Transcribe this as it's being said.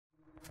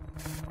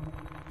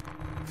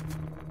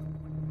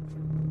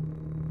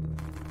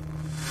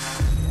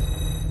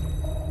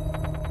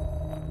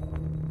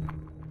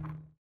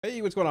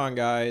Hey, what's going on,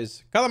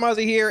 guys?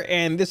 Kalamazi here,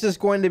 and this is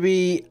going to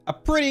be a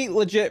pretty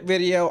legit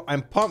video.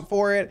 I'm pumped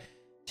for it.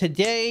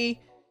 Today,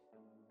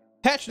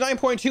 patch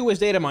 9.2 was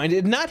data mined.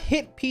 It did not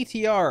hit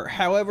PTR.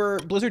 However,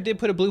 Blizzard did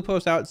put a blue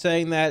post out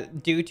saying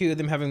that due to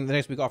them having the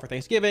next week off for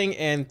Thanksgiving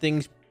and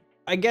things,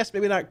 I guess,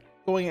 maybe not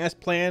going as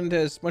planned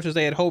as much as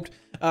they had hoped,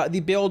 the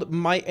build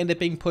might end up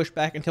being pushed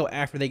back until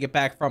after they get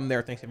back from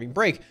their Thanksgiving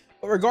break.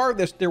 But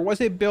regardless, there was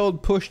a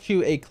build pushed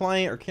to a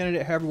client or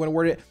candidate, however you want to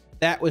word it,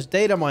 that was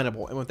data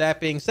mineable. And with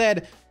that being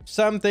said,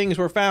 some things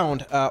were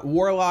found.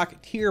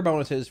 Warlock tier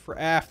bonuses for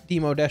Aff,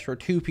 Demo, Destro,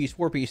 2-piece,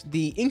 4-piece.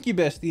 The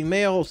Incubus, the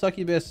male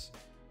succubus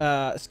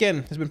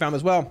skin has been found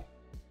as well.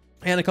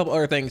 And a couple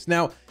other things.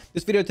 Now,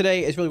 this video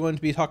today is really going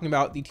to be talking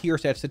about the tier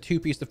sets, the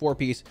 2-piece, the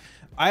 4-piece.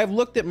 I've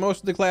looked at most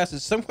of the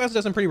classes. Some classes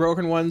have some pretty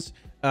broken ones.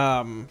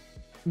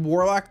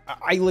 Warlock,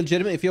 I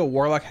legitimately feel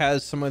Warlock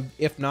has some of,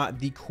 if not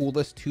the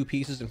coolest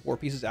 2-pieces and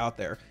 4-pieces out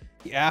there.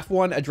 The Aff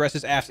one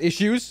addresses Aff's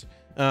issues.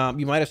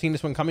 You might have seen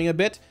this one coming a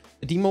bit.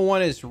 The Demo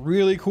one is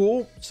really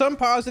cool. Some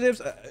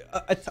positives,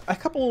 a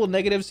couple of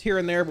negatives here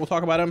and there. We'll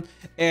talk about them.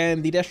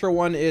 And the Destro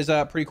one is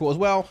pretty cool as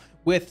well,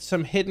 with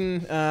some hidden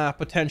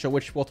potential,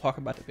 which we'll talk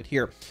about a bit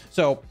here.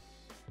 So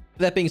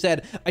that being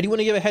said, I do want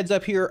to give a heads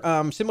up here.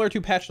 Similar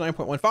to patch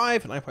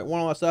 9.15, 9.1,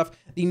 all that stuff,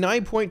 the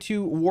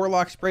 9.2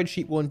 Warlock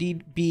spreadsheet will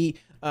indeed be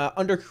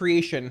under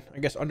creation. I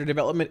guess under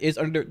development is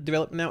under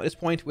development now at this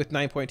point, with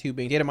 9.2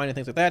 being data mined and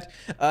things like that.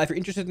 If you're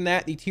interested in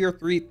that, the tier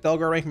 3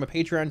 Thelgar rank from my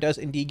Patreon does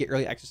indeed get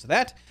early access to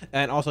that.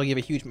 And also give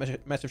a huge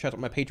massive shout out to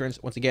my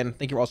patrons. Once again,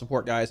 thank you for all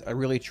support, guys. I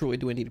really, truly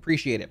do indeed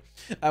appreciate it.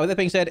 With that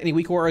being said, any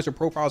weak auras or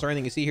profiles or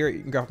anything you see here, you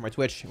can grab from my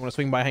Twitch. If you want to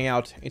swing by, hang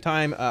out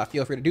anytime,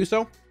 feel free to do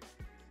so.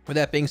 With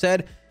that being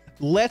said,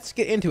 let's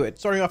get into it.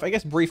 Starting off, I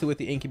guess, briefly with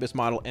the Incubus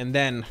model and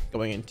then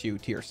going into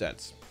tier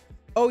sets.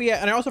 Oh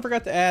yeah, and I also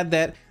forgot to add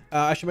that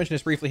I should mention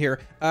this briefly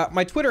here.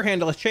 My Twitter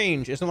handle has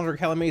changed. It's no longer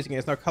Kalamazi.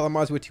 It's now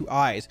Kalamazi with 2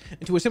 eyes.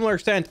 And to a similar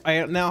extent,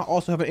 I now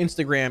also have an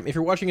Instagram. If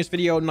you're watching this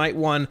video night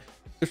 1,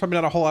 there's probably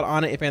not a whole lot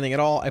on it, if anything at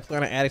all. I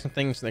plan on adding some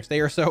things the next day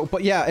or so.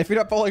 But yeah, if you're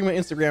not following my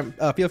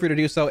Instagram, feel free to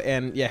do so.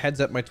 And yeah,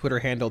 heads up, my Twitter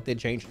handle did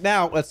change.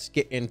 Now let's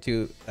get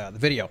into the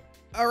video.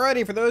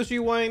 Alrighty, for those of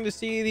you wanting to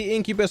see the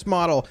Incubus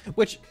model,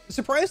 which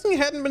surprisingly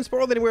hadn't been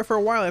spoiled anywhere for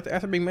a while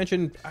after being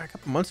mentioned a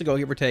couple months ago,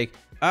 give or take,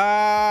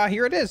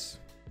 here it is.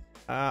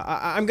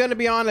 I'm going to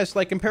be honest,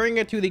 like comparing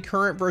it to the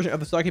current version of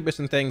the succubus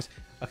and things,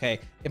 okay,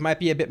 it might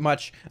be a bit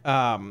much.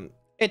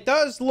 It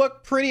does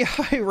look pretty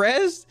high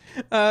res,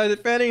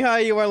 depending how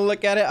you want to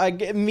look at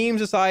it.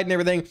 Memes aside and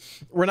everything,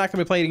 we're not going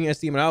to be playing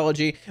against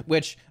Demonology,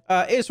 which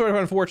is sort of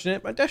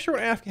unfortunate, but Destro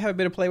and Aff can have a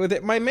bit of play with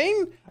it. My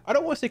main, I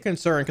don't want to say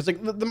concern, because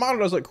like the model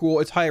does look cool.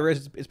 It's high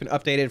res. It's been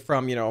updated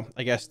from, you know,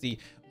 I guess the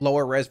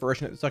lower res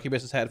version that the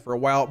succubus has had for a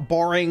while,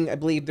 barring, I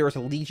believe there was a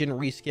Legion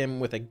reskin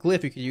with a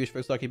glyph you could use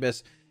for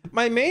succubus.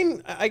 My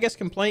main, I guess,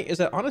 complaint is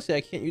that honestly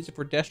I can't use it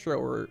for Destro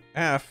or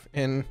Aff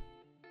in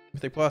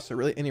Mythic Plus or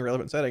really any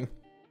relevant setting.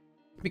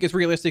 Because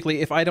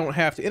realistically, if I don't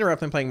have to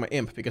interrupt, I'm playing my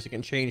Imp, because it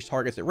can change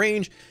targets at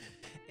range.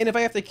 And if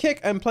I have to kick,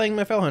 I'm playing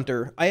my Fell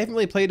Hunter. I haven't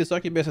really played a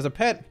succubus as a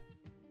pet,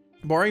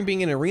 barring being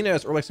in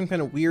arenas or like some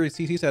kind of weird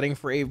CC setting,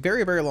 for a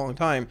very, very long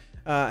time.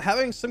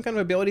 Having some kind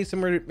of ability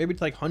similar to maybe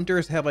to like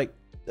hunters have like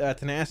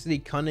tenacity,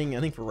 cunning, I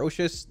think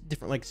ferocious,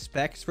 different like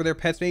specs for their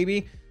pets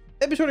maybe.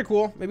 That'd be sort of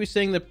cool. Maybe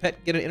seeing the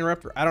pet get an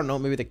interrupt, or I don't know,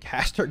 maybe the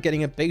caster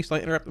getting a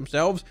baseline interrupt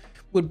themselves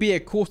would be a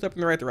cool step in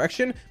the right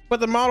direction.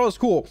 But the model is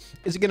cool.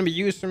 Is it going to be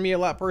used for me a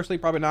lot personally?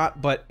 Probably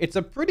not, but it's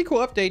a pretty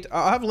cool update.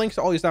 I'll have links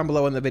to all these down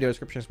below in the video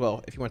description as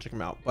well if you want to check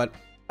them out. But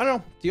I don't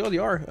know,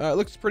 TLDR, it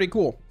looks pretty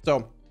cool.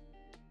 So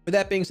with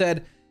that being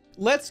said,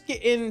 let's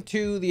get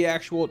into the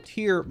actual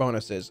tier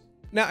bonuses.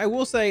 Now, I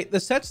will say the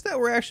sets that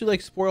were actually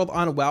like spoiled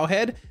on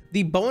Wowhead,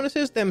 the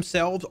bonuses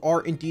themselves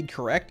are indeed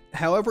correct.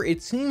 However,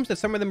 it seems that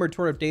some of them are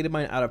sort of data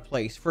mined out of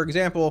place. For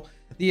example,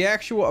 the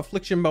actual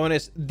Affliction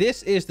bonus,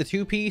 this is the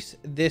 2-piece,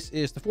 this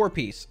is the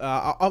 4-piece.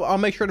 I'll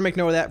make sure to make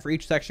note of that for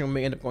each section when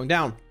we end up going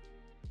down.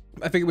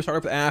 I figure we start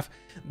off with Aff,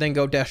 then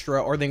go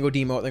Destro, or then go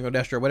Demo, then go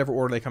Destro, whatever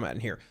order they come out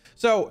in here.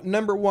 So,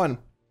 number 1,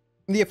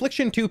 the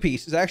Affliction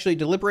 2-piece is actually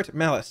Deliberate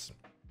Malice.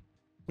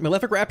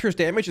 Malefic Rapture's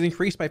damage is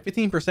increased by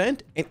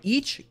 15%, and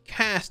each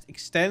cast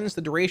extends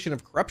the duration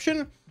of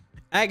Corruption,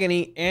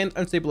 Agony, and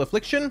Unstable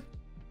Affliction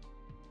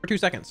for 2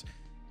 seconds.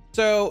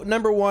 So,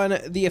 number 1,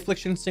 the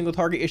Affliction single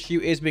target issue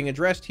is being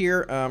addressed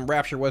here.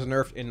 Rapture was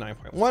nerfed in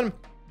 9.1,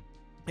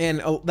 and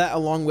that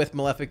along with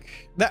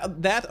Malefic,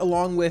 that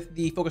along with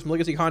the Focus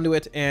Malignancy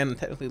Conduit and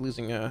technically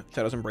losing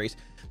Shadow's Embrace,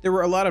 there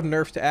were a lot of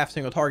nerfs to Aff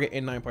single target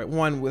in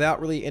 9.1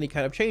 without really any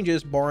kind of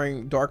changes,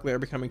 barring Dark Lair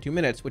becoming 2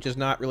 minutes, which is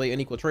not really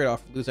an equal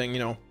trade-off, losing, you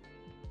know,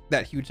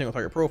 that huge single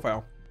target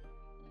profile.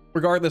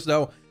 Regardless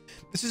though,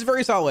 this is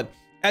very solid.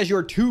 As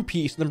your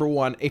 2-piece, number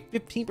 1, a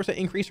 15%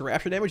 increase in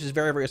Rapture damage is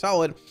very, very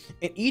solid,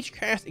 and each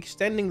cast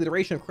extending the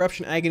duration of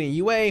Corruption, Agony, and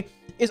UA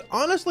is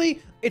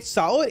honestly, it's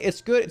solid, it's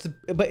good,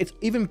 but it's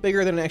even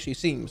bigger than it actually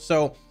seems.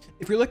 So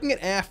If you're looking at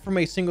AF from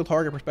a single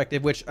target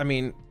perspective, which, I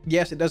mean,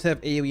 yes, it does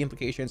have AoE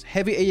implications.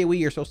 Heavy AoE,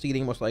 you're still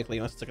seeding most likely,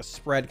 unless it's like a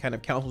spread kind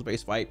of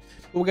councils-based fight.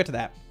 But we'll get to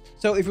that.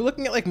 So if you're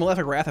looking at like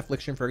Malefic Wrath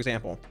Affliction, for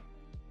example,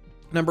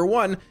 number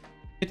one,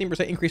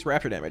 15% increased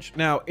rapture damage.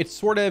 Now, it's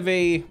sort of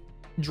a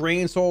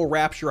Drain Soul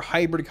Rapture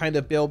hybrid kind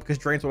of build because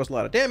Drain Soul does a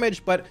lot of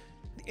damage, but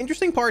the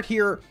interesting part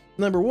here,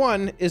 number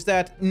one, is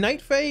that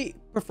Night Fae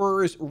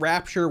prefers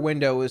Rapture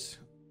windows,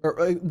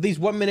 or these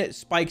 1 minute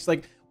spikes,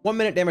 like 1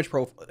 minute damage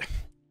profile.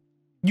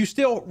 You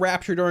still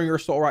Rapture during your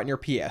Soul Rot and your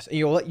PS, and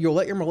you'll let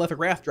your Malefic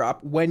Wrath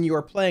drop when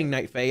you're playing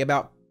Night Fae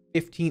about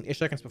 15-ish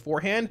seconds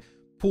beforehand.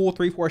 Pull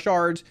 3-4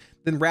 shards,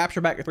 then Rapture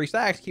back to 3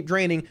 stacks, keep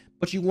draining,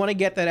 but you want to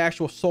get that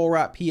actual Soul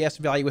Rot PS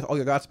value with all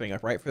your gods being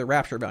up, right, for the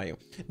Rapture value.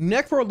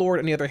 Necrolord,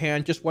 on the other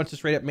hand, just wants to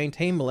straight up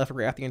maintain Malefic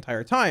Wrath the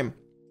entire time.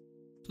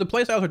 So the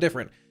playstyles are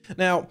different.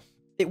 Now,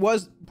 it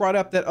was brought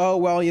up that, oh,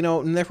 well, you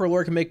know,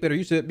 Necrolord can make better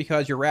use of it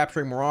because you're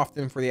Rapturing more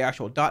often for the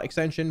actual dot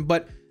extension,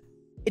 but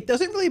it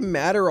doesn't really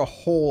matter a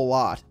whole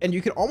lot. And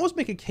you can almost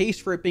make a case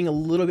for it being a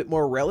little bit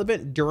more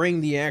relevant during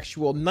the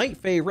actual Night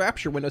Fae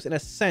Rapture windows in a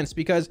sense,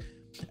 because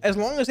as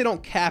long as they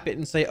don't cap it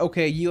and say,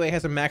 okay, UA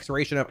has a max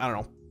duration of, I don't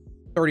know,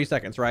 30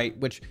 seconds, right?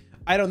 Which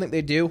I don't think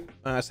they do.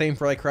 Same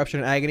for like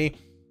Corruption and Agony.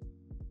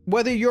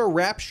 Whether you're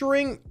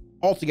Rapturing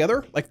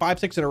altogether, like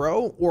 5-6 in a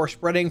row, or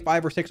spreading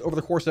 5 or 6 over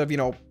the course of, you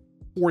know,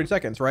 40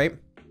 seconds, right?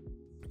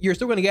 You're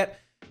still going to get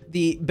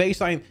the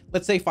baseline,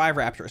 let's say 5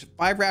 Raptures.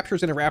 5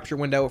 Raptures in a Rapture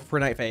window for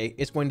Night Fae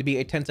is going to be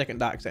a 10-second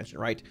dot extension,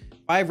 right?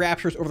 5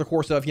 Raptures over the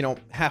course of, you know,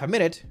 half a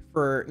minute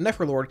for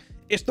Necrolord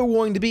is still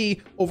going to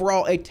be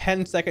overall a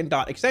 10-second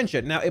dot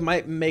extension. Now, it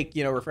might make,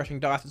 you know, refreshing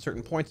dots at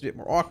certain points a bit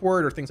more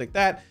awkward or things like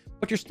that,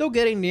 but you're still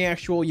getting the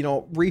actual, you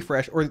know,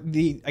 refresh or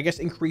the, I guess,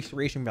 increased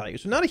duration value.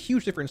 So not a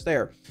huge difference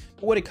there.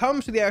 But when it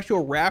comes to the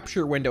actual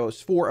Rapture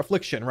windows for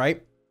Affliction,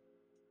 right?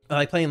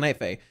 Like playing Night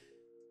Fae,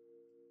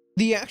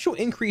 the actual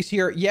increase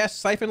here, yes,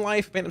 Siphon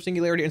Life, Phantom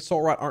Singularity, and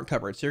Soul Rot aren't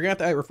covered. So you're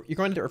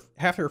going to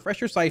have to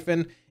refresh your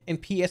Siphon, and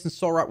PS and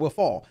Soul Rot will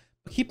fall.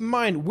 But keep in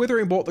mind,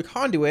 Withering Bolt, the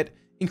Conduit,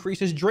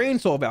 increases Drain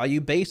Soul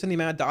value based on the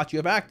amount of dots you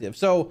have active.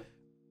 So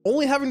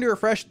only having to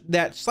refresh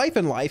that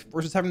Siphon Life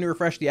versus having to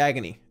refresh the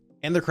Agony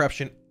and the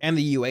Corruption and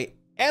the UA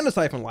and the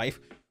Siphon Life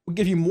will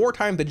give you more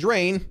time to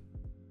drain,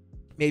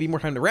 maybe more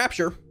time to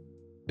Rapture,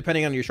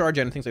 depending on your shard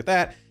gen and things like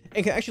that,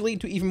 and can actually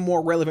lead to even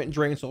more relevant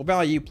Drain Soul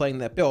value playing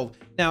that build.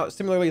 Now,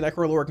 similarly,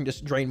 Necrolord can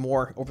just drain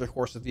more over the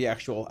course of the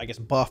actual, I guess,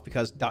 buff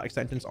because dot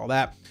extensions, all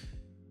that.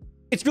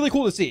 It's really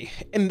cool to see,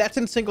 and that's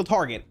in single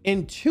target.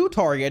 In 2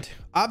 target,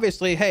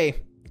 obviously,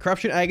 hey,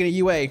 Corruption, Agony,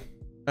 UA,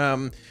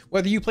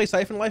 whether you play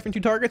Siphon Life in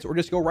 2 targets or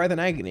just go Writhe and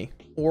Agony,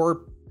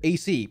 or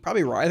AC,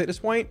 probably Writhe at this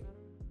point.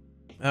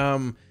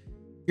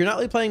 You're not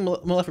really playing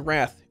Malefic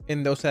Wrath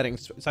in those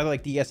settings. It's either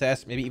like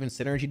DSS, maybe even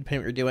Synergy, depending on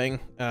what you're doing.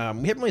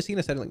 We haven't really seen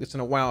a setting like this in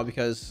a while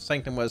because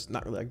Sanctum was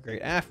not really a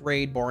great AF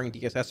raid, boring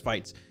DSS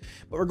fights.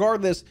 But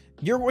regardless,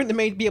 you're going to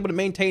be able to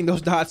maintain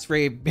those dots for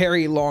a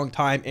very long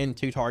time in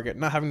 2 target,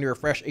 not having to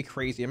refresh a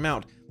crazy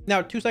amount.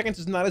 Now, 2 seconds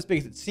is not as big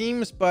as it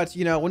seems, but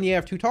you know, when you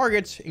have 2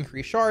 targets,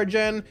 increased shard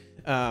gen,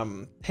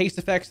 haste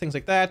effects, things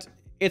like that,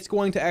 it's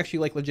going to actually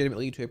like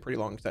legitimately lead to a pretty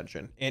long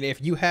extension. And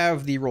if you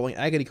have the Rolling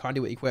Agony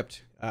Conduit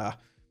equipped,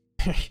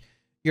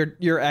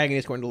 your Agony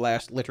is going to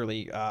last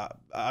literally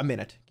a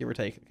minute, give or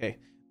take. Okay,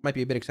 might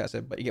be a bit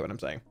excessive, but you get what I'm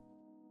saying.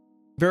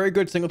 Very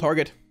good single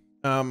target,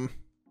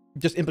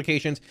 just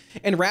implications.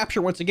 And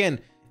Rapture, once again,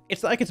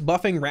 it's not like it's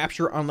buffing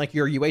Rapture on like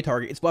your UA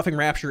target, it's buffing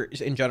Rapture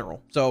in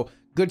general. So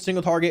good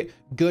single target,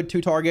 good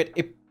 2 target.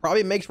 It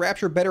probably makes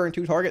Rapture better in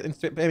 2 target than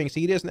spamming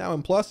Seed is now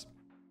in plus.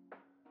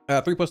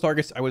 3+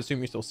 targets, I would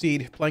assume you still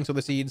seed, playing some of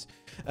the seeds.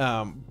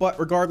 But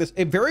regardless,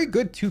 a very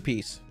good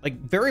 2-piece, like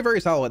very, very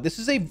solid. This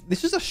is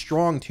a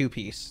strong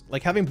 2-piece.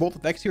 Like having both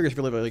effects here is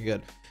really, really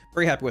good.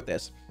 Very happy with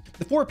this.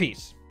 The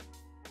 4-piece.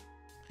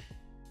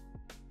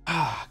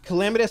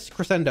 Calamitous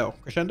Crescendo.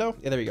 Crescendo?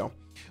 Yeah, there you go.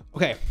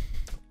 Okay.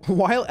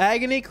 While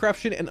Agony,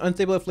 Corruption, and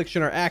Unstable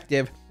Affliction are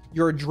active,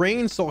 your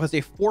Drain Soul has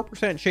a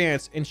 4%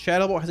 chance, and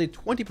Shadow Bolt has a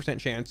 20%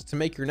 chance to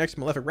make your next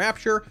Malefic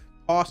Rapture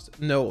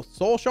cost no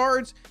soul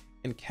shards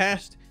and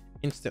cast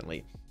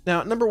instantly.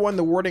 Now, number one,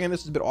 the wording on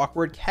this is a bit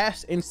awkward.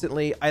 Cast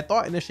instantly, I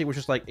thought initially was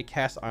just like a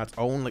cast on its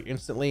own, like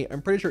instantly.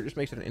 I'm pretty sure it just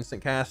makes it an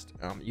instant cast.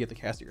 You have to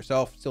cast it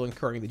yourself, still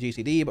incurring the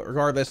GCD, but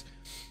regardless,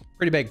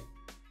 pretty big,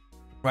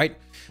 right?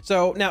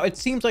 So now it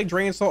seems like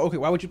Drain Soul, okay,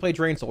 why would you play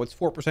Drain Soul? It's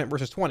 4%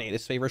 versus 20.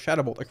 This favors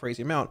Shadow Bolt a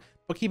crazy amount.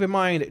 But keep in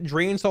mind,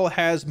 Drain Soul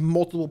has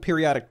multiple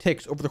periodic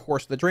ticks over the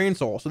course of the Drain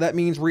Soul. So that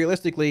means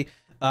realistically,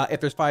 if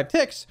there's 5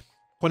 ticks,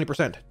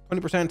 20%.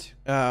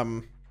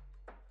 20%,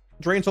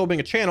 Drain Soul being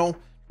a channel,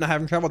 not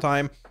having travel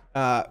time,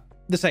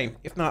 the same,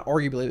 if not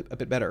arguably a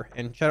bit better.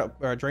 And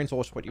Drain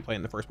Soul is what you play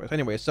in the first place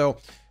anyway. So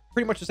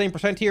pretty much the same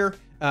percent here.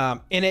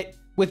 In it,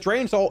 with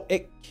Drain Soul,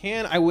 it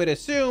can, I would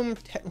assume,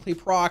 technically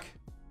proc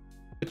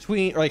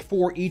between, or like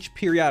for each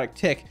periodic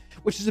tick,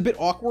 which is a bit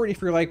awkward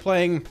if you're like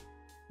playing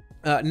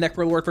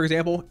Necrolord, for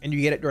example, and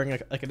you get it during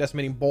like a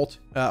Decimating Bolt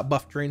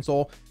buff Drain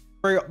Soul.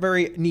 Very,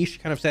 very niche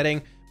kind of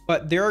setting.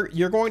 but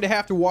you're going to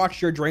have to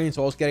watch your Drain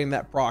Souls getting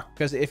that proc,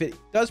 because if it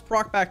does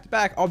proc back to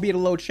back, albeit a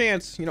low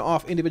chance, you know,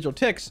 off individual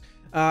ticks,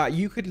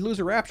 you could lose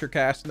a Rapture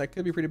cast, and that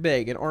could be pretty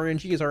big, and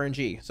RNG is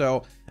RNG.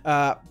 So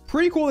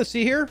pretty cool to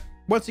see here.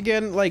 Once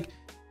again, like,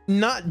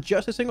 not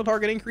just a single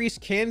target increase,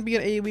 can be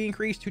an AoE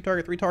increase, 2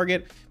 target, 3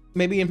 target.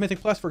 Maybe in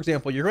Mythic Plus, for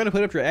example, you're going to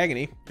put up your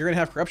Agony, you're going to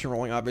have Corruption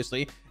rolling,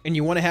 obviously, and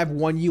you want to have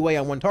 1 UA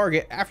on 1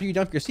 target. After you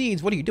dump your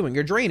Seeds, what are you doing?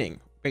 You're draining,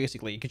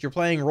 basically, because you're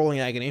playing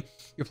Rolling Agony,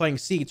 you're playing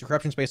Seeds, so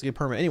Corruption's basically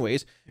permanent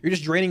anyways. You're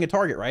just draining a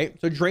target, right?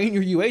 So drain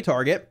your UA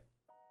target,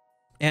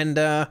 and,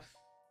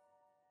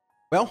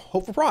 well,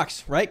 hope for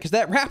procs, right? Because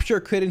that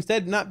Rapture could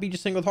instead not be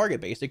just single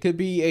target based. It could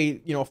be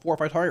a, you know, 4 or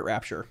 5 target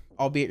Rapture,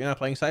 albeit you're not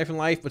playing Siphon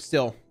Life, but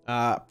still,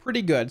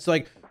 pretty good. So,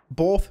 like,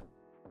 both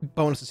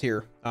bonuses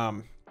here.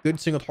 Good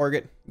single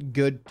target,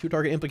 good 2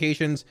 target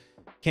implications,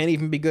 can't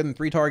even be good in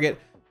 3 target.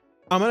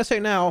 I'm gonna say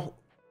now,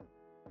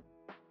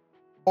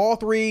 all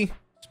 3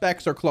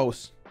 specs are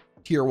close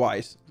tier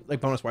wise,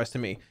 like bonus wise to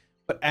me.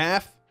 But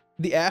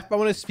the AF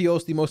bonus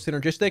feels the most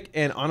synergistic,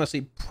 and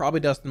honestly probably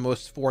does the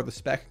most for the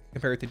spec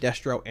compared to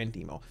Destro and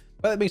Demo.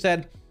 But that being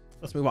said,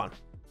 let's move on.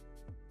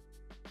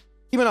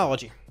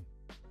 Demonology.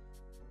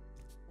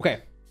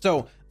 Okay,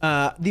 so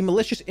the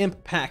Malicious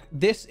Imp pack.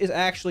 This is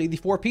actually the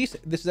 4-piece.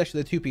 This is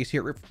actually the 2-piece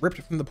here,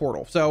 ripped from the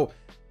portal. So,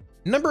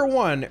 number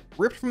 1,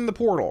 ripped from the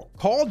portal.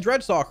 Called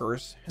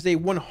Dreadstalkers has a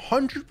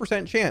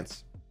 100%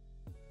 chance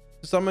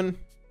to summon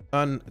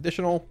an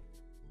additional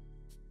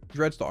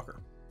Dreadstalker.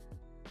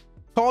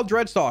 Called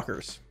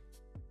Dreadstalkers.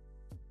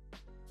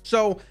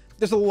 So,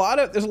 there's a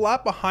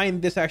lot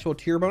behind this actual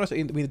tier bonus that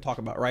we need to talk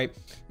about, right?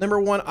 Number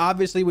 1,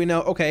 obviously we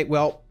know, okay,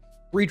 well,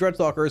 3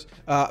 Dreadstalkers,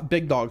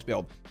 big dogs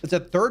build. It's a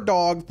 3rd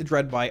dog to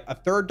Dreadbite, a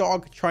 3rd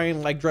dog to try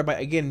and like Dreadbite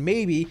again,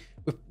 maybe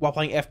while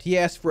playing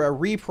FTS for a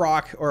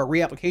reproc or a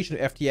reapplication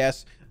of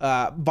FTS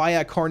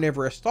via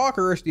Carnivorous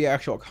Stalkers, the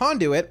actual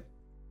conduit.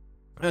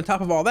 And on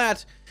top of all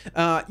that,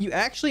 you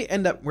actually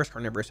end up, where's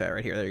Carnivorous at?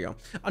 Right here, there you go.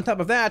 On top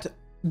of that,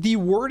 the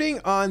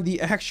wording on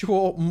the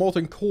actual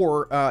Molten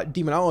Core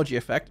Demonology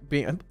effect,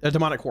 being a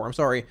Demonic Core, I'm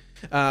sorry.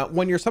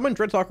 When your summoned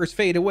Dreadstalkers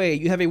fade away,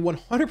 you have a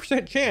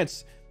 100%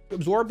 chance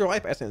absorb their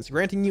life essence,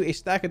 granting you a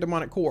stack of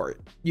Demonic Core.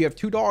 You have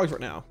 2 dogs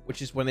right now,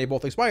 which is when they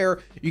both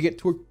expire, you get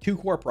 2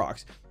 core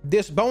procs.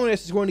 This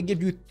bonus is going to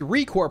give you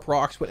 3 core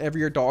procs whenever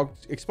your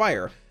dogs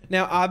expire.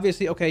 Now,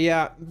 obviously, okay,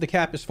 yeah, the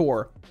cap is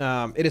 4.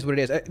 It is what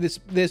it is.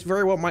 This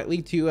very well might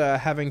lead to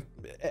having,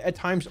 at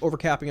times,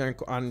 overcapping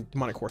on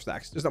Demonic Core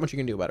stacks. There's not much you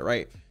can do about it,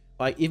 right?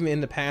 Like, even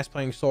in the past,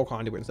 playing Soul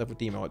Conduit and stuff with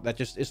Demo, that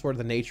just is sort of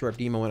the nature of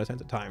Demo in a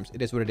sense at times.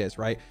 It is what it is,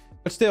 right?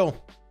 But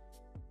still,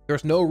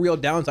 there's no real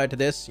downside to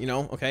this, you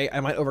know, okay? I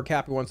might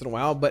overcap you once in a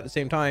while, but at the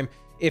same time,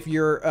 if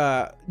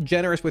you're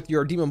generous with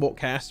your Demon Bolt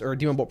cast or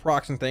Demon Bolt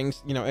procs and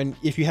things, you know, and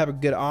if you have a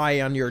good eye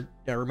on your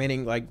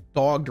remaining, like,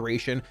 dog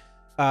duration,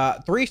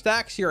 3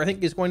 stacks here, I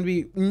think, is going to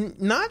be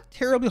not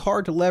terribly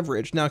hard to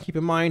leverage. Now, keep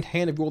in mind,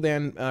 Hand of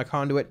Gul'dan,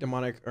 Conduit,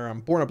 Demonic, or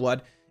Born of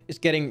Blood is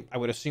getting, I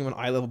would assume, an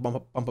eye level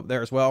bump up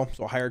there as well,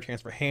 so a higher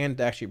chance for Hand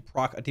to actually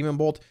proc a Demon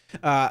Bolt.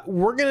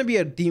 We're going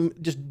to be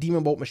just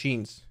Demon Bolt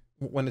machines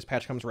when this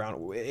patch comes around.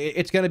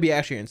 It's going to be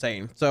actually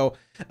insane. So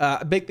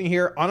a big thing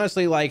here,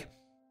 honestly, like,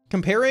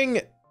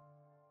 comparing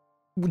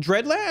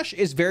Dreadlash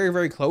is very,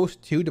 very close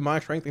to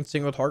Demonic Strength and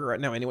single target right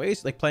now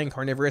anyways, like playing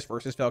Carnivorous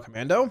versus Fel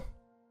Commando.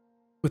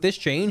 With this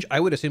change, I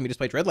would assume you just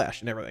play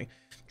Dreadlash and everything.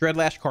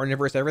 Dreadlash,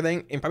 Carnivorous,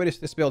 everything, and probably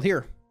just this build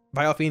here.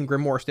 Vile Fiend,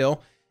 Grimoire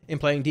still, and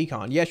playing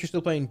Decon. Yes, you're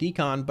still playing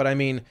Decon, but I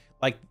mean,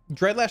 like,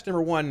 Dreadlash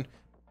number 1,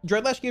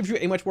 Dreadlash gives you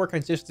a much more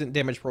consistent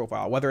damage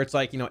profile, whether it's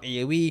like, you know,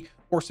 AoE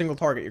or single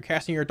target. You're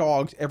casting your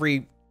dogs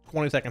every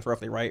 20 seconds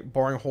roughly, right?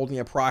 Barring holding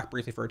a proc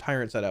briefly for a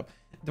Tyrant setup.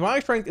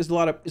 Demonic Strength is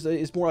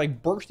is more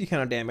like bursty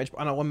kind of damage, but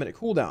on a 1-minute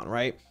cooldown,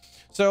 right?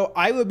 So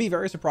I would be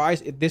very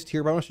surprised if this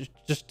tier bonus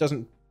just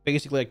doesn't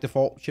basically like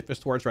default shift us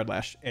towards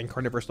Dreadlash and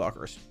Carnivorous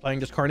Stalkers. Playing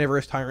just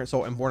Carnivorous, Tyrant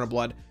Soul, and Born of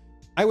Blood.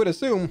 I would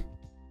assume,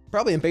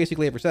 probably in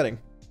basically every setting.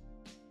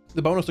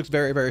 The bonus looks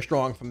very, very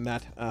strong from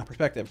that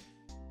perspective.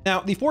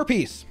 Now, the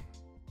 4-piece.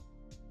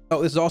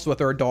 Oh, this is also a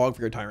 3rd dog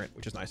for your Tyrant,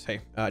 which is nice. Hey,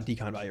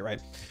 decon value,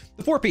 right?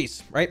 The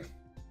 4-piece, right?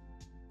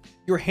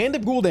 Your Hand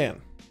of Gul'dan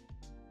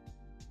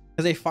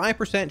has a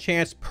 5%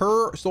 chance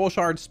per soul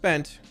shard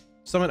spent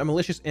summon a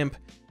Malicious Imp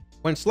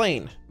when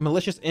slain.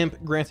 Malicious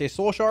Imp grants a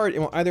soul shard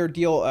and will either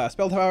deal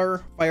spell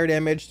power, fire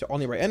damage to all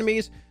nearby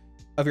enemies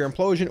of your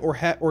implosion,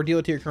 or deal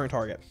it to your current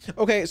target.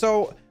 Okay,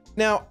 so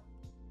now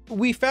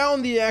we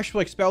found the actual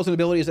like spells and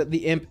abilities that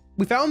the Imp.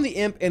 We found the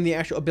Imp and the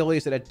actual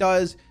abilities that it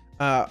does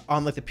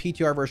on like the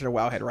PTR version of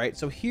Wowhead, right?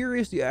 So here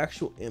is the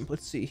actual Imp.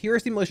 Let's see.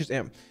 Here's the Malicious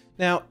Imp.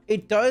 Now,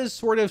 it does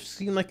sort of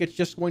seem like it's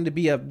just going to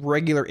be a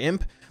regular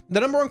Imp. The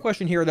number 1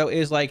 question here, though,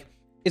 is like,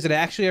 is it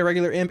actually a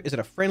regular Imp? Is it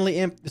a friendly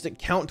Imp? Does it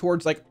count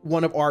towards like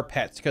one of our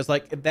pets? Because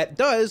like if that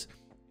does,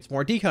 it's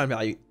more decon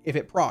value if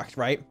it procs,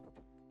 right?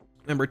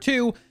 Number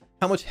 2,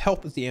 how much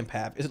health does the Imp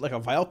have? Is it like a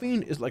Vile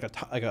Fiend? Is it like a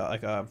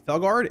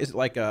Felguard? Is it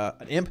like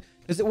an Imp?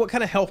 What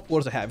kind of health pool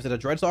does it have? Is it a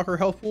Dreadstalker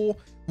health pool?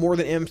 More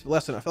than Imp,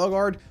 less than a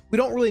Felguard? We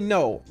don't really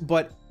know,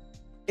 but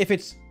if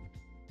it's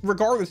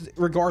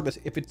regardless,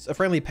 if it's a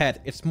friendly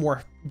pet, it's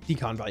more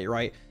decon value,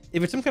 right?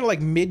 If it's some kind of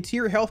like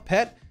mid-tier health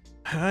pet,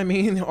 I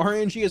mean,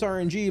 RNG is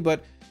RNG,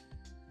 but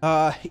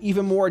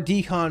even more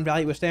decon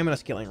value with stamina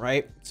scaling,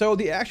 right? So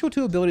the actual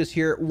two abilities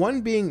here,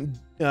 one being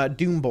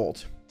Doom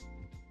Bolt,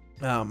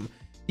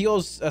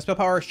 deals spell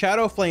power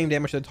shadow flame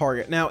damage to the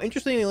target. Now,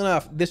 interestingly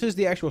enough, this is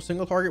the actual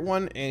single target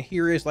one, and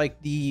here is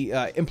like the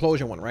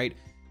implosion one, right?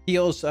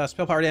 Deals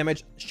spell power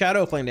damage,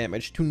 shadow flame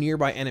damage to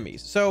nearby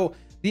enemies. So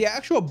the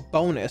actual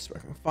bonus, I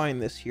can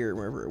find this here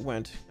wherever it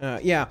went.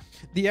 Yeah,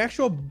 the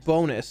actual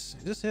bonus,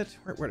 is this it?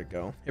 Where'd it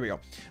go? Here we go.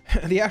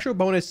 The actual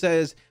bonus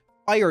says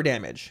fire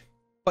damage,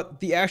 but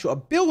the actual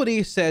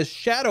ability says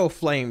shadow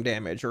flame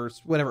damage, or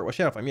whatever it was,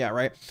 shadow flame, yeah,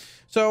 right?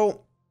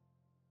 So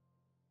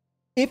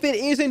if it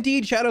is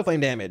indeed shadow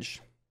flame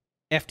damage,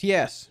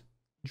 FTS,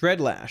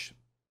 Dreadlash,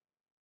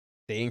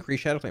 they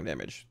increase shadow flame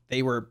damage.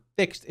 They were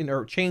fixed in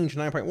or changed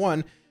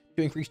 9.1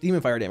 to increase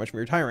demon fire damage from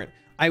your tyrant.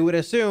 I would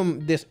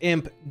assume this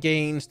imp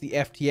gains the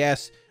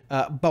FTS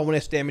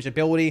bonus damage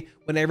ability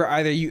whenever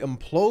either you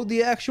implode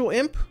the actual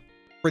imp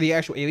for the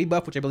actual AoE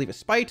buff, which I believe is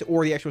Spite,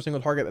 or the actual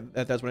single target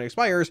that does when it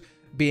expires,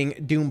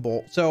 being Doom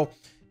Bolt. So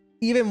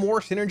even more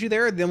synergy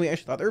there than we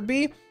actually thought there would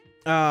be.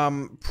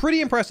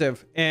 Pretty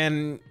impressive.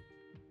 And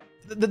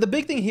the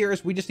big thing here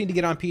is we just need to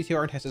get on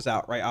PTR and test this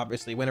out, right?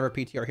 Obviously, whenever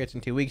PTR hits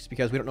in 2 weeks,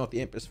 because we don't know if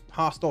the imp is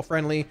hostile,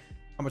 friendly,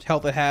 how much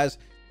health it has,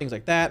 things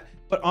like that.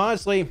 But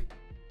honestly,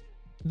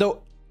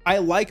 though, I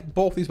like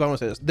both these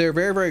bonuses. They're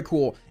very, very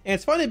cool. And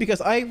it's funny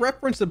because I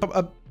referenced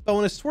a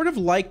bonus sort of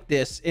like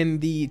this in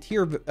the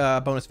tier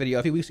bonus video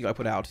a few weeks ago I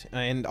put out,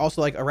 and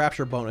also like a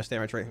rapture bonus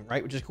damage rating,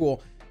 right? Which is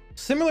cool.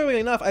 Similarly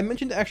enough, I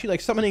mentioned actually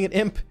like summoning an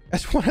imp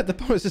as one of the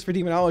bonuses for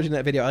Demonology in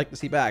that video. I like to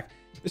see back.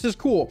 This is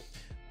cool.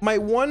 My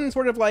one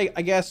sort of like,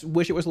 I guess,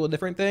 wish it was a little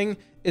different thing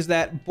is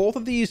that both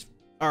of these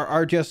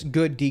are just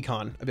good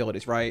decon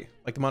abilities, right?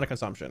 Like the mana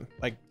consumption.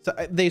 Like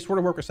they sort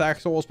of work with Sack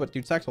Souls, but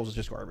dude, Sack Souls is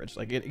just garbage.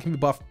 Like it can be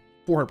buffed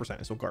 400%.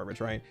 It's still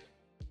garbage, right?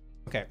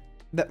 Okay,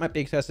 that might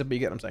be excessive, but you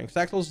get what I'm saying.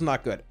 Sack Souls is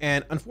not good.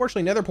 And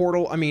unfortunately, Nether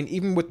Portal, I mean,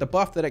 even with the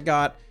buff that it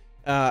got,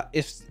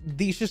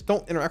 these just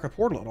don't interact with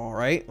Portal at all,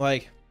 right?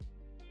 Like,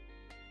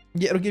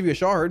 yeah, it'll give you a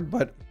shard,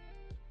 but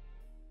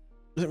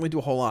doesn't really do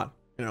a whole lot,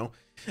 you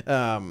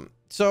know?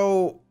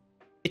 So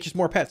it's just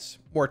more pets,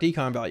 more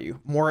decon value,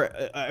 more,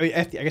 I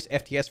guess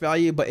FTS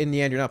value, but in the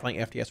end, you're not playing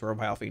FTS or a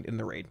Vile Fiend in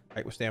the raid,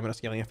 right? With stamina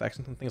scaling effects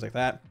and things like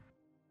that.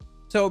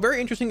 So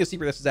very interesting to see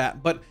where this is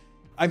at, but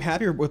I'm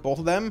happy with both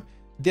of them.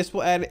 This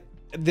will add,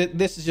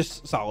 this is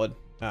just solid.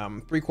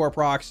 3 core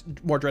procs,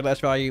 more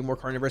Dreadlash value, more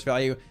Carnivorous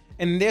value.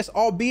 And this,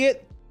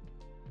 albeit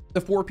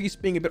the 4-piece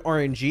being a bit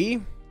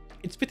RNG,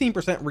 it's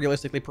 15%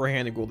 realistically per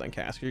hand in Ghoul End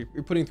cast. You're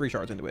putting 3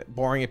 shards into it,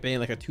 barring it being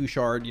like a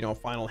 2-shard, you know,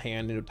 final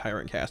hand into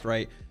Tyrant cast,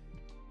 right?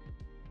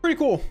 Pretty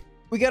cool.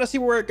 We got to see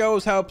where it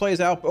goes, how it plays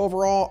out. But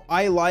overall,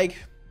 I like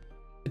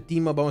the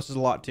demo bonuses a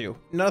lot too.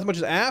 Not as much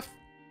as AF,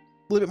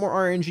 a little bit more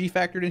RNG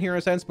factored in here in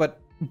a sense, but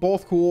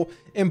both cool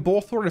and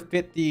both sort of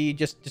fit the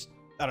just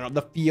I don't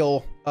know, the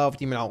feel of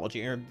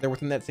Demonology, and they're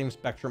within that same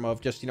spectrum of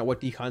just, you know, what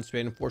decon's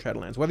been for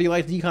Shadowlands. Whether you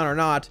like decon or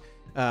not,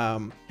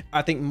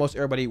 I think most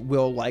everybody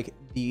will like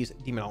these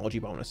Demonology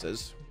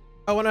bonuses.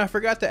 Oh, and I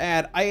forgot to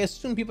add, I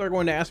assume people are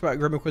going to ask about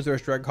Grim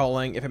Inquisitor's Dread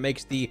Calling, if it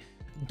makes the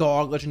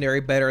dog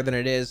legendary better than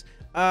it is.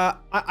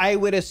 I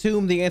would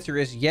assume the answer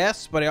is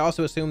yes, but I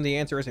also assume the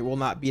answer is it will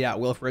not beat out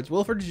Wilfred's.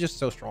 Wilfred is just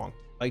so strong.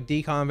 Like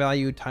decon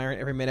value,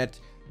 Tyrant every minute.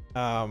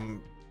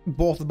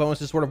 Both the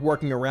bonuses sort of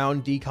working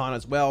around decon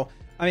as well.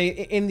 I mean,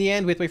 in the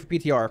end, we have to wait for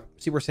PTR,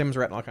 see where Sims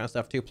are at and all kind of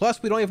stuff too.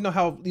 Plus, we don't even know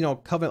how, you know,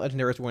 Covenant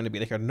legendaries are going to be.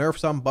 They could nerf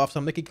some, buff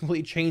some. They could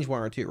completely change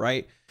one or two,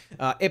 right?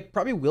 It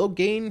probably will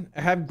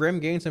have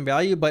Grim gain some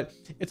value, but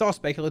it's all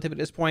speculative at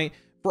this point.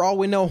 For all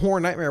we know, Horror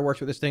Nightmare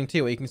works with this thing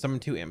too. You can summon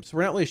 2 imps.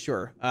 We're not really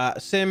sure.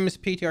 Sims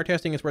PTR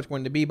testing is where it's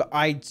going to be, but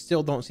I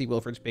still don't see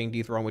Wilfred's being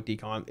dethroned with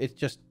decon. It's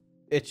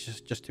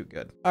just too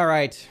good. All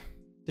right,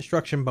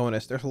 destruction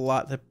bonus. There's a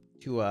lot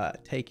to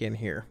take in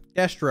here.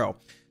 Destro.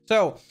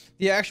 So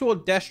the actual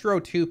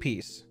Destro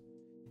 2-piece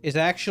is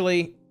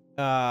actually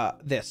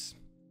this.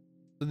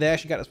 So they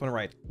actually got this one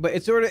right, but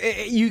it's sort of,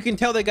 you can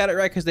tell they got it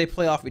right because they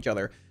play off each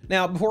other.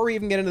 Now, before we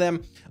even get into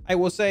them, I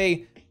will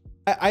say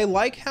I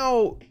like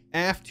how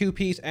AF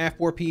 2-piece, AF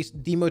 4-piece,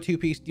 Demo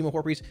 2-piece, Demo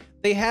 4-piece,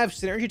 they have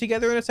synergy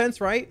together in a sense,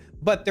 right?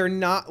 But they're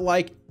not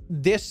like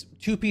this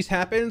 2-piece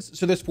happens,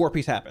 so this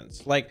 4-piece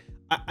happens. Like,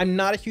 I'm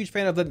not a huge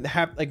fan of them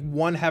like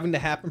one having to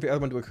happen for the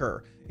other one to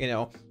occur, you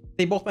know?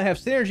 They both might have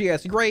synergy,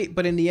 that's great,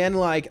 but in the end,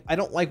 like, I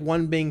don't like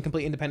one being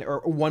completely independent or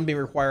one being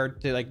required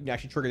to like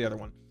actually trigger the other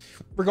one.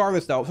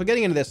 Regardless though, so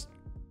getting into this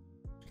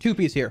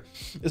 2-piece here,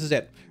 this is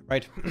it,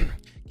 right?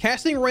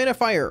 Casting Rain of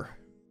Fire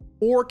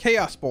or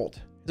Chaos Bolt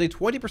has a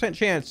 20%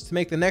 chance to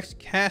make the next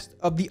cast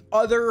of the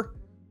other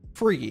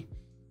free.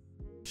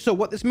 So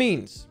what this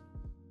means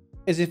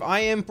is if I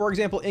am, for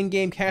example,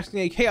 in-game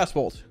casting a Chaos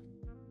Bolt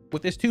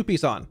with this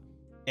 2-piece on,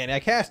 and I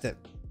cast it,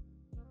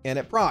 and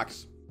it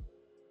procs,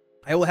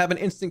 I will have an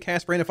instant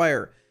cast Rain of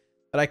Fire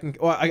that I can,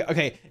 well,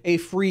 okay, a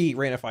free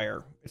Rain of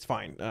Fire. It's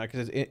fine,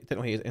 because it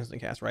technically is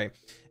instant cast, right?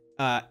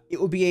 it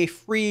would be a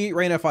free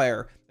Rain of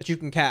Fire that you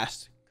can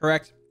cast,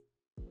 correct?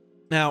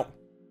 Now,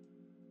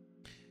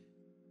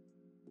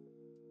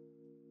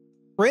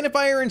 Rain of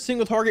Fire in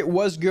single target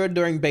was good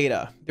during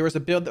beta. There was a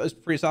build that was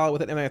pretty solid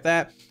with it and like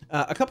that.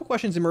 A couple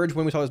questions emerged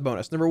when we saw this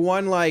bonus. Number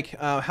one, like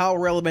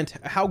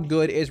how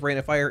good is Rain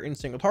of Fire in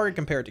single target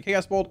compared to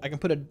Chaos Bolt? I can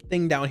put a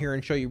thing down here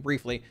and show you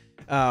briefly.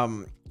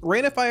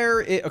 Rain of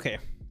Fire, okay,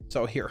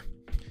 so here.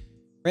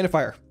 Rain of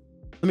Fire.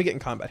 Let me get in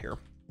combat here.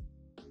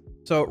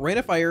 So Rain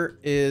of Fire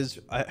is,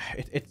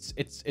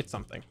 it's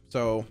something.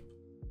 So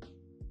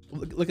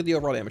look at the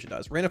overall damage it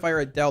does. Rain of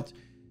Fire, it dealt,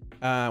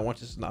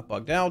 once this is not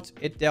bugged out,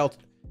 it dealt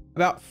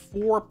about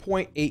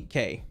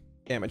 4.8k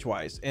damage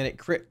wise, and it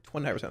crit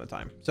 29% of the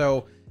time.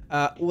 So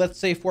let's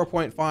say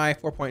 4.5,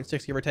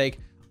 4.6 give or take.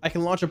 I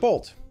can launch a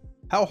bolt.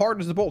 How hard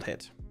does the bolt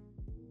hit?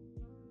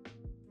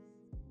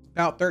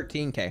 About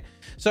 13k.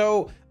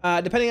 So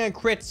depending on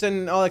crits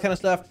and all that kind of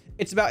stuff,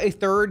 it's about a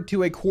third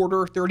to a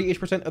quarter,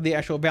 30-ish% of the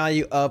actual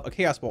value of a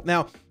Chaos Bolt.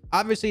 Now,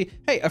 obviously,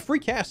 hey, a free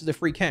cast is a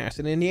free cast,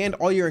 and in the end,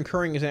 all you're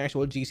incurring is an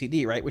actual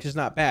GCD, right? Which is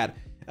not bad.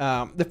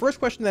 The first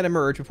question that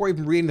emerged before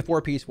even reading the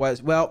 4-piece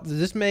was, well, does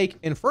this make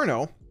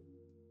Inferno,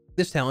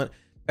 this talent,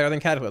 better than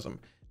Cataclysm?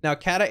 Now,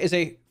 Cata is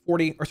a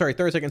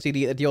 30-second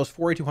CD that deals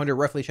 4,200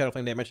 roughly Shadow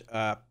Flame damage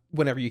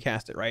whenever you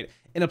cast it, right?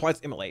 And applies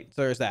Immolate.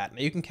 So there's that.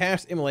 Now, you can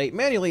cast Immolate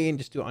manually and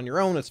just do it on your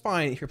own. It's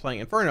fine if you're playing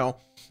Inferno.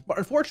 But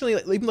unfortunately,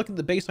 even looking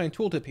at the baseline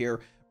tooltip here,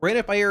 Rain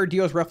of Fire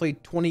deals roughly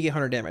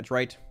 2,800 damage,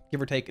 right?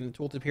 Give or take in the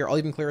tooltip here. I'll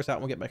even clear this out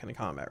and we'll get back into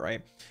combat,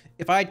 right?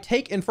 If I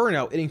take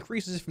Inferno, it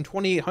increases from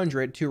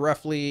 2,800 to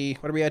roughly,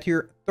 what are we at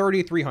here?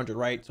 3,300,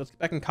 right? So let's get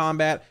back in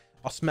combat.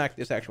 I'll smack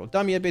this actual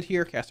dummy a bit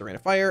here, cast a Rain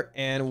of Fire,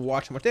 and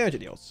watch how much damage it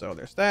deals. So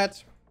there's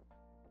that.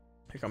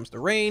 Here comes the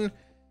Rain.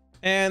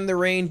 And the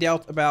Rain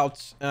dealt about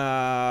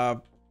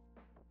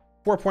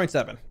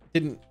 4.7.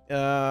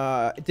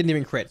 It didn't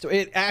even crit. So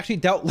it actually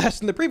dealt less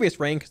than the previous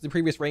Rain, because the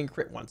previous Rain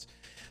crit once.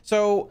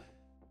 So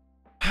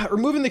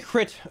removing the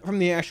crit from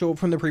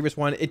the previous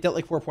one, it dealt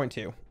like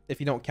 4.2 if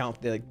you don't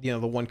count the the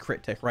one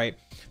crit tick, right?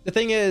 The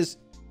thing is,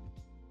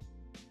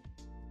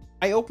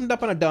 I opened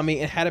up on a dummy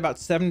and had about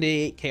 7 to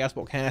 8 Chaos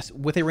Bolt casts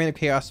with a Rain of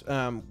Chaos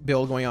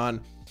build going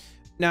on.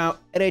 Now,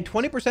 at a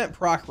 20%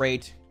 proc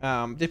rate,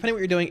 depending what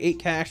you're doing, 8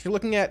 casts, you're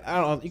looking at,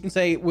 I don't know, you can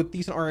say with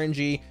decent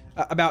RNG,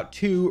 about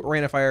 2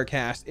 Rain of Fire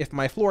casts, if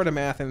my Florida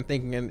math and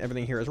thinking and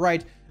everything here is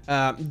right,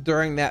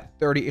 during that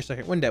 30-ish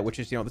second window, which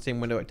is, the same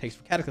window it takes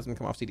for Cataclysm to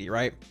come off CD,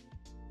 right?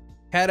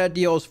 Cata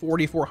deals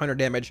 4,400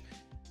 damage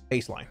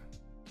baseline,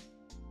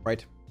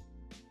 right?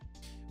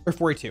 Or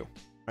 42,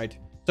 right?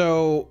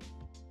 So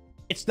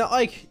it's not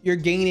like you're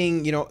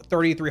gaining,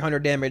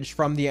 3,300 damage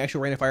from the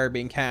actual Rain of Fire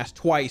being cast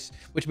twice,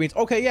 which means,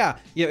 okay, yeah,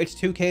 it's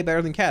 2k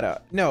better than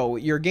Cata. No,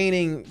 you're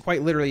gaining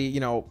quite literally,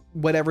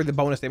 whatever the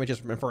bonus damage is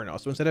from Inferno.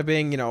 So instead of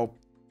being,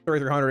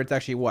 3,300, it's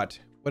actually what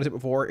is it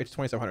before? It's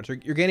 2,700. So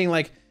you're gaining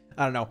like,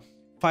 I don't know,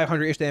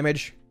 500-ish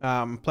damage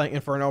playing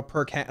Inferno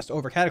per cast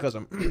over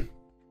Cataclysm.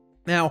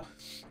 Now,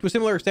 to a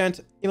similar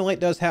extent, Immolate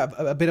does have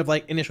a bit of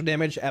like initial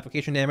damage,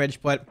 application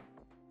damage, but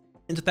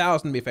it's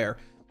 1,000 to be fair.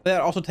 But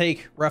that also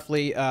take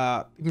roughly,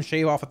 even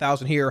shave off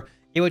 1,000 here,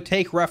 it would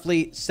take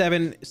roughly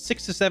 6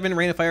 to 7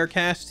 Rain of Fire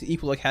casts to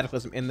equal a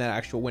Cataclysm in that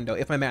actual window,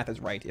 if my math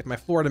is right, if my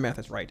Florida math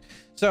is right.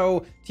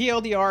 So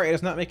TLDR, it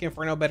does not make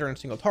Inferno better in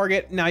single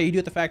target. Now you do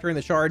have to factor in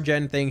the shard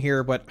gen thing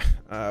here, but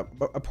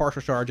a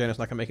partial shard gen is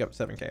not gonna make up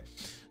 7k.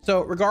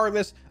 So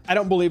regardless, I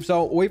don't believe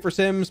so. We'll wait for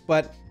Sims,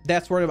 but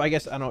that sort of, I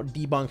guess, I don't know,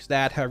 debunks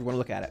that, however you want to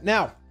look at it.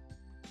 Now,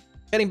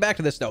 getting back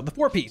to this though, the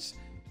 4-piece.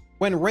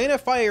 When Rain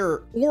of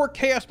Fire or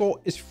Chaos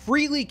Bolt is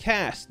freely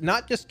cast,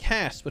 not just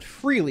cast, but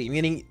freely,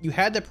 meaning you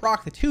had to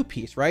proc the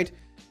 2-piece, right?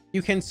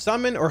 You can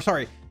summon,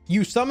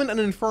 you summon an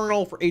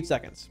Infernal for 8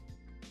 seconds.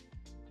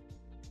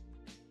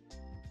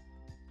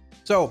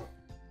 So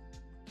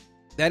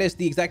that is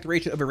the exact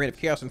duration of a Rain of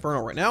Chaos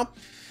Infernal right now.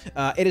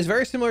 It is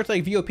very similar to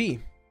like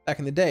VOP back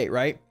in the day,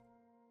 right?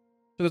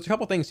 So there's a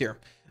couple things here.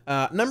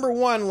 Number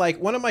one, like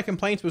one of my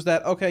complaints was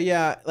that, okay,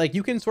 yeah, like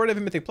you can sort of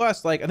in Mythic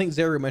Plus, like I think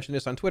Zeru mentioned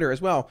this on Twitter as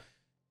well.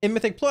 In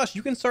Mythic Plus,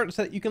 you can start to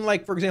set, you can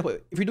like, for example,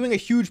 if you're doing a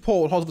huge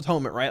poll at Halls of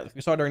Atonement, right? Like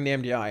we saw during the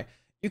MDI,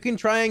 you can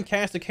try and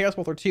cast a Chaos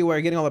Bolt or 2 while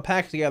you're getting all the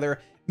packs together,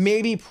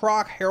 maybe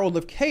proc Herald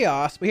of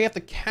Chaos, but you have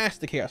to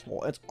cast the Chaos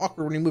Bolt. It's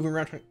awkward when you're moving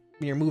around,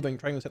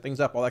 trying to set things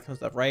up, all that kind of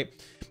stuff, right?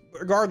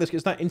 Regardless,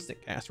 it's not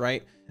instant cast,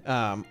 right?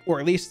 Or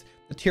at least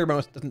the tier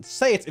bonus doesn't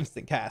say it's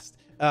instant cast.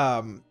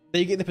 Then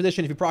you get in the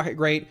position, if you proc it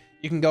great,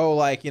 you can go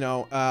like,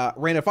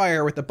 Rain of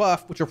Fire with the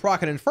buff, which will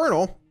proc an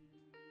Infernal,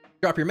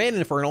 drop your main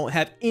Infernal,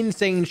 have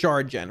insane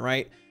shard gen,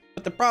 right?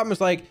 But the problem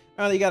is like,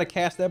 you got to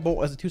cast that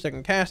bolt as a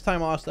 2-second cast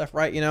time, all that stuff,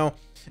 right? It is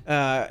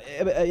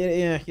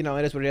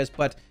what it is.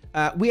 But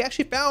we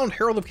actually found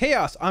Herald of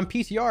Chaos on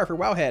PTR for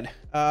Wowhead.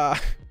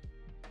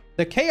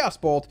 The Chaos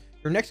Bolt,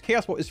 your next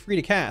Chaos Bolt is free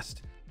to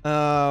cast.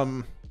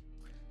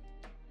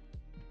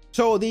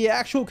 So the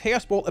actual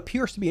Chaos Bolt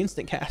appears to be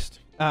instant cast.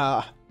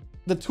 The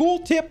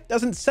tooltip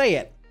doesn't say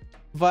it,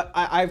 but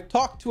I've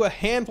talked to a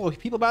handful of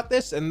people about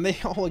this, and they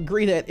all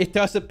agree that it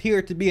does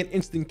appear to be an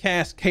instant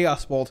cast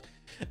Chaos Bolt.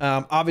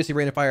 Obviously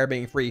Rain of Fire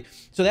being free.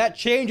 So that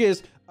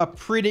changes a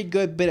pretty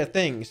good bit of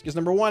things. Because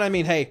number one, I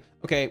mean, hey,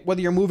 okay,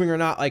 whether you're moving or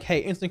not, like, hey,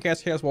 instant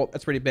cast Chaos Bolt,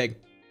 that's pretty big.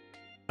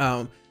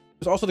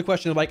 There's also the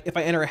question of, like, if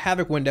I enter a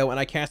Havoc window and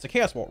I cast a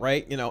Chaos Bolt,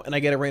 right? You know, and I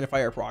get a Rain of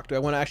Fire proc, do I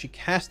want to actually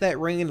cast that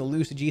Rain and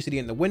lose the GCD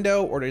in the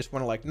window, or do I just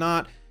want to, like,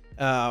 not?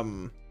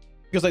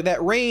 Because, like,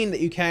 that Rain that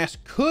you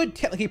cast could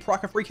technically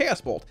proc a free Chaos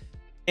Bolt.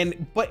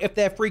 But if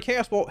that free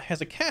Chaos Bolt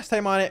has a cast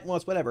time on it, well,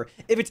 it's whatever.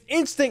 If it's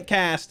instant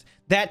cast,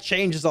 that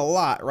changes a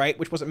lot, right?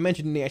 Which wasn't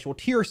mentioned in the actual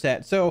tier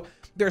set. So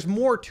there's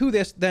more to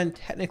this than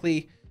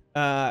technically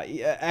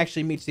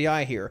actually meets the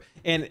eye here.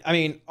 And I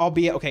mean,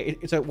 albeit, okay,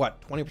 it's a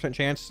what, 20%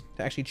 chance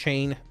to actually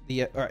chain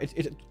the it's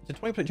a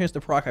 20% chance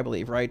to proc, I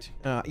believe, right?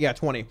 Yeah,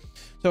 20.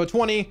 So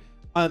 20,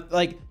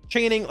 like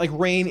chaining like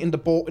Rain into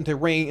Bolt into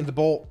Rain into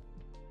Bolt,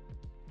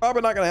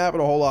 probably not gonna happen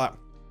a whole lot.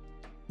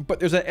 But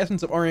there's that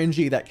essence of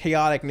RNG, that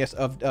chaoticness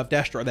of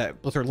Destro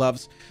that Blizzard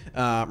loves.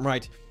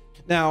 Right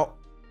now,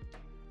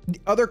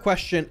 the other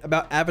question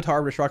about Avatar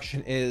of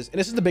Destruction is, and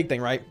this is the big thing,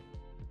 right,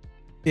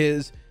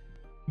 is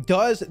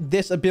does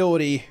this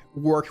ability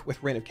work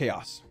with Reign of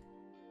Chaos?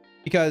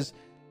 Because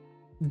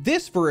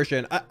this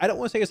version, I don't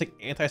want to say it's like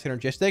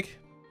anti-synergistic,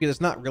 because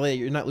it's not really,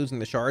 you're not losing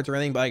the shards or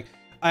anything, but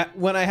like,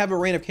 when I have a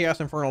Reign of Chaos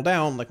Infernal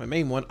down, like my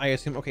main one, I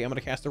assume, okay, I'm going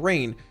to cast a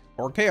Rain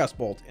or a Chaos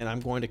Bolt, and I'm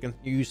going to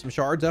use some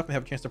shards up and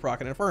have a chance to proc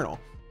an Infernal.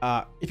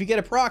 If you get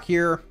a proc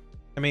here,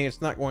 I mean,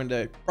 it's not going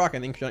to proc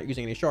anything because you're not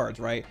using any shards,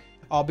 right?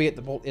 Albeit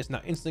the Bolt is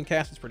not instant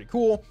cast, it's pretty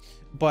cool,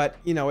 but,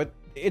 you know,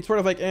 it's sort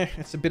of like,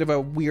 it's a bit of a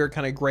weird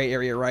kind of gray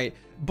area, right?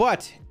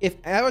 But if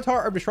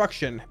Avatar of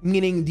Destruction,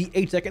 meaning the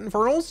 8-second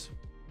Infernals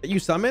that you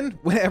summon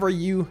whenever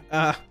you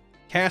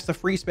cast a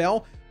free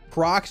spell,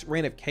 procs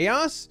Reign of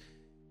Chaos,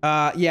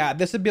 yeah,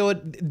 this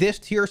ability, this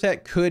tier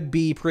set could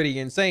be pretty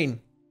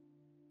insane,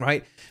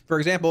 right? For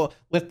example,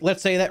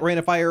 let's say that Rain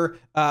of Fire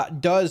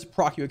does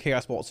proc you a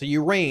Chaos Bolt. So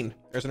you Rain,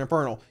 there's an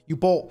Infernal. You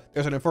Bolt,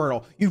 there's an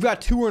Infernal. You've got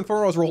 2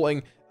 Infernals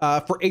rolling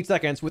for 8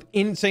 seconds with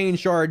insane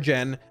shard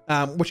gen,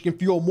 which can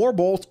fuel more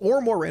bolts or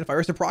more Rain of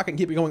Fires to proc and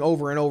keep it going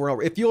over and over and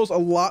over. It feels a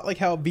lot like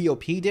how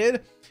VOP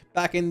did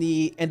back in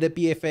the end of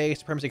BFA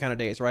Supremacy kind of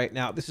days, right?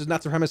 Now, this is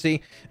not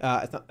Supremacy.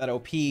 It's not that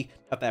OP,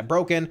 not that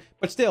broken,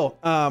 but still,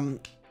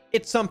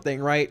 it's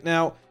something, right?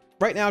 Now,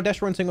 right now,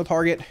 Destro and single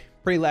target,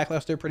 pretty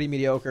lackluster, pretty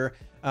mediocre.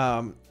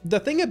 The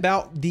thing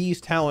about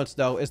these talents,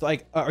 though, is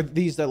like,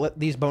 these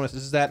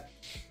bonuses, is that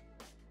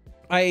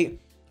I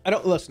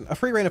don't, listen, a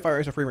free Rain of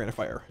Fire is a free Rain of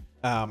Fire.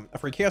 A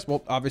free Chaos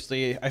Bolt,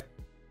 obviously, I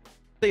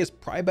say is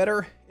probably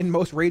better in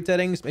most raid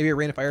settings. Maybe a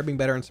Rain of Fire being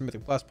better in some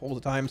Mythic Plus pulls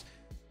at times.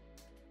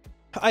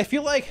 I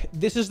feel like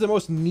this is the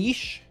most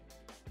niche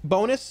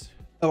bonus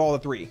of all the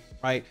three,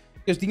 right?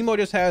 Because Demo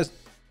just has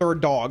third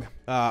dog,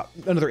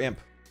 another imp.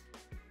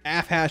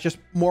 Aff has just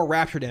more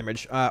rapture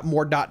damage,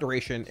 more dot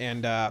duration,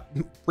 and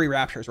free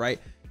raptures, right?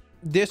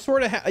 This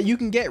sort of you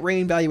can get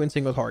Rain value in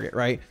single target,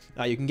 right?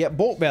 You can get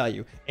Bolt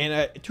value and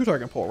a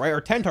 2-target pull, right?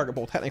 Or 10-target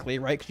pull technically,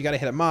 right? Because you got to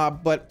hit a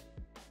mob. But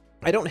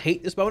I don't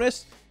hate this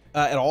bonus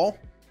at all.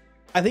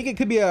 I think it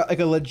could be like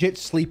a legit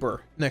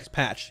sleeper next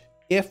patch.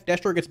 If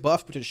Destro gets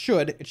buffed, which it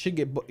should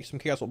get some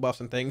Chaos Bolt buffs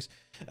and things.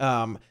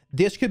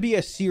 This could be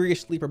a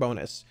serious sleeper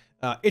bonus.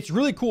 It's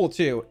really cool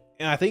too.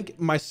 And I think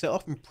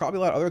myself and probably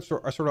a lot of others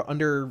are sort of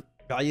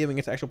undervaluing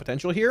its actual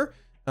potential here.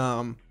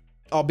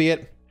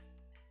 Albeit,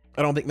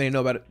 I don't think many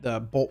know about it,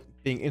 the Bolt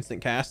being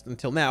instant cast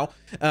until now.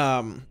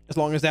 As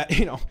long as that,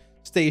 you know,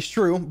 stays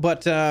true.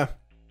 But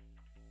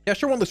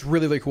Destro one looks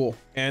really, really cool.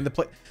 And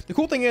the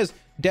cool thing is,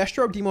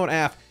 Destro, Demo, and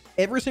Aff,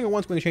 every single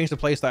one's going to change the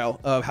playstyle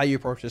of how you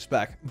approach this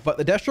spec. But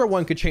the Destro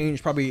one could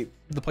change probably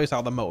the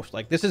playstyle the most.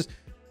 Like, this is,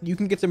 you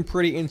can get some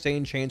pretty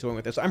insane chains going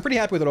with this. So I'm pretty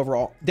happy with it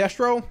overall.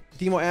 Destro,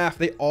 Demo, Aff,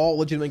 they all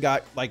legitimately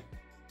got like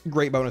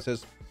great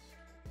bonuses.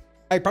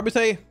 I'd probably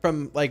say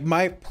from like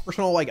my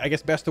personal, like, I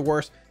guess best to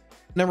worst,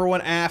 number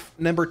 1 Aff,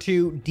 number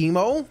 2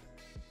 Demo,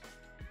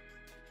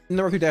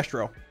 number 3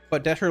 Destro.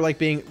 But Destro like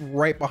being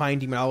right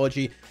behind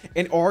Demonology,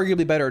 and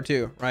arguably better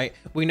too, right?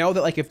 We know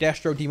that like if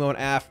Destro, Demo, and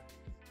Aff,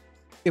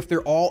 if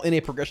they're all in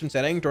a progression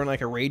setting during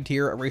like a raid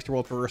tier, a race to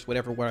world first,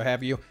 whatever, what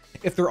have you,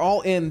 if they're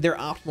all in their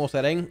optimal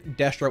setting,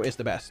 Destro is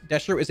the best.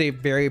 Destro is a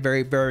very,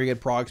 very, very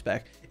good prog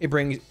spec. It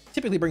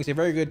typically brings a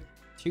very good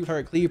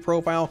 2-target cleave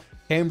profile,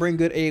 can bring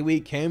good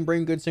AoE, can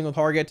bring good single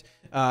target.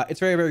 It's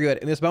very, very good.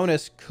 And this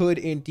bonus could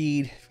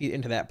indeed feed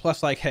into that.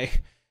 Plus, like, hey,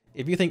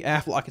 if you think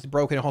Affliction is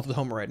broken and halted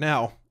home right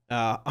now,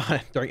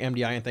 during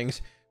MDI and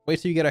things,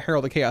 wait till you get a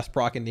Herald of Chaos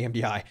proc in the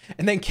MDI,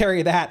 and then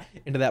carry that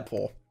into that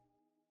pool.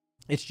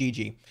 It's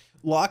GG.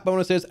 Lock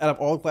bonuses out of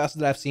all the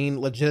classes that I've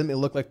seen legitimately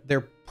look like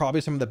they're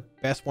probably some of the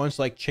best ones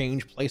to like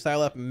change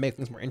playstyle up and make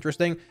things more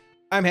interesting.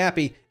 I'm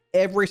happy.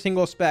 Every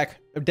single spec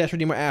of Destro,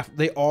 Demo, Aff,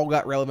 they all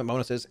got relevant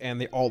bonuses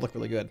and they all look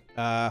really good.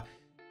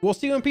 We'll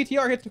see when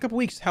PTR hits in a couple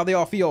weeks how they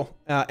all feel.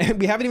 And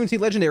we haven't even seen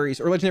legendaries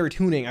or legendary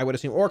tuning, I would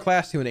assume, or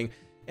class tuning.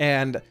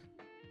 And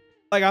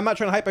like, I'm not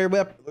trying to hype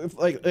everybody up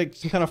like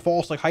some kind of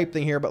false like hype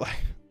thing here, but like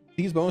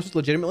these bonuses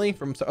legitimately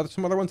from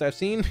some other ones I've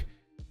seen,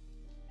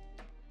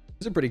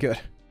 these are pretty good.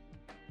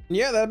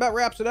 Yeah, that about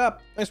wraps it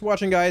up. Thanks for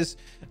watching, guys.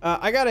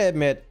 I gotta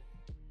admit,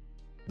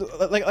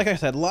 like I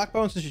said, lock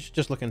bones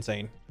just look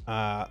insane.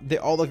 They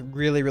all look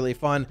really, really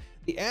fun.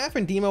 The AF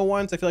and Demo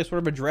ones, I feel like sort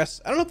of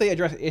address, I don't know if they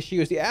address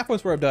issues. The AF one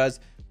sort of does.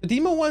 The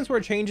Demo ones where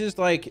it changes,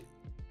 like,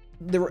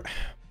 the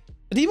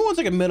Demo one's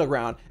like a middle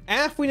ground.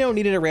 AF, we know,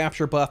 needed a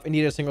Rapture buff and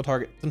needed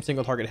some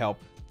single target help.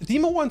 The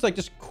Demo one's like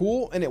just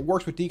cool, and it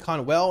works with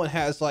Decon well, and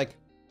has like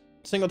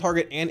single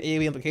target and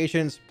AoE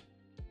implications.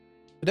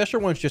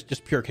 Pedestrian one's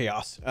just pure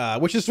chaos,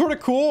 which is sort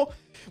of cool.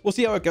 We'll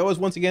see how it goes.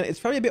 Once again,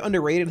 it's probably a bit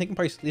underrated. I think I'm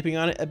probably sleeping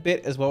on it a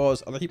bit, as well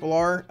as other people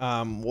are.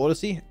 We'll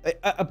see.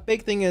 A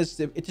big thing is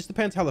it just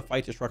depends how the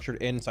fights are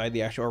structured inside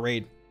the actual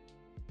raid.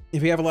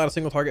 If you have a lot of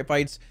single target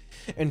fights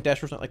and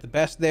Destro's not like the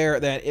best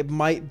there, then it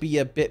might be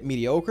a bit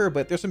mediocre.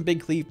 But there's some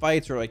big cleave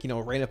fights, or like, you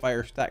know, rain of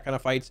fire, that kind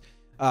of fights.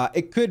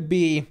 It could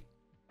be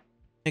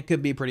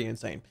pretty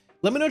insane.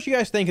 Let me know what you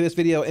guys think of this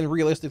video, and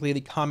realistically,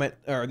 the comment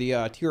or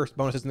the tier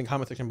bonuses in the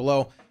comment section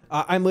below.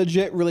 I'm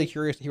legit really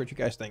curious to hear what you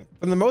guys think.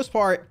 For the most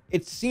part,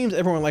 it seems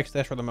everyone likes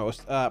Destro the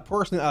most.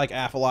 Personally, I like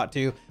AF a lot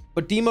too,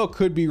 but Demo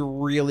could be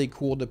really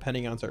cool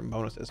depending on certain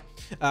bonuses.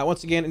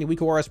 Once again, any Week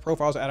Wars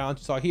profiles, add-ons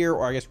you saw here,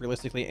 or I guess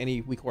realistically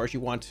any Week Wars you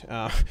want,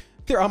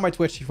 they're on my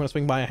Twitch. If you want to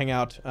swing by and hang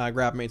out,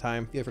 grab them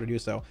anytime, feel free to do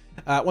so.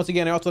 Once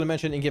again, I also want to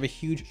mention and give a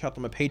huge shout out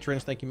to my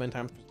patrons. Thank you many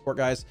times for the support,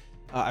 guys.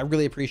 I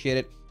really appreciate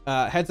it.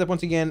 Heads up,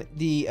 once again,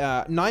 the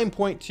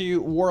 9.2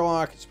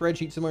 Warlock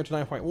spreadsheet similar to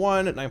 9.1,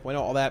 9.0,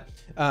 all that.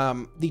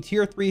 The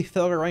tier 3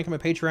 failure rank on my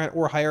Patreon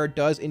or higher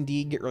does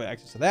indeed get early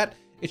access to that.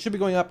 It should be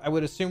going up, I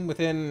would assume,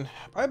 within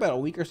probably about a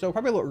week or so,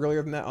 probably a little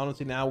earlier than that.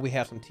 Honestly, now we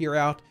have some tier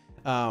out.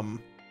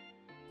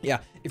 Yeah,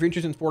 if you're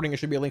interested in supporting, there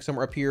should be a link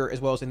somewhere up here,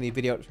 as well as in the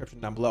video description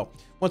down below.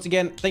 Once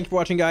again, thank you for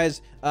watching,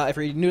 guys. If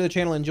you're new to the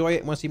channel, enjoy it,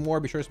 and want to see more,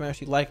 be sure to smash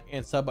the like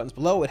and sub buttons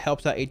below. It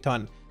helps out a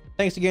ton.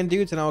 Thanks again,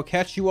 dudes, and I'll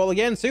catch you all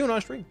again soon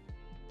on stream.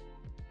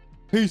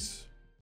 Peace.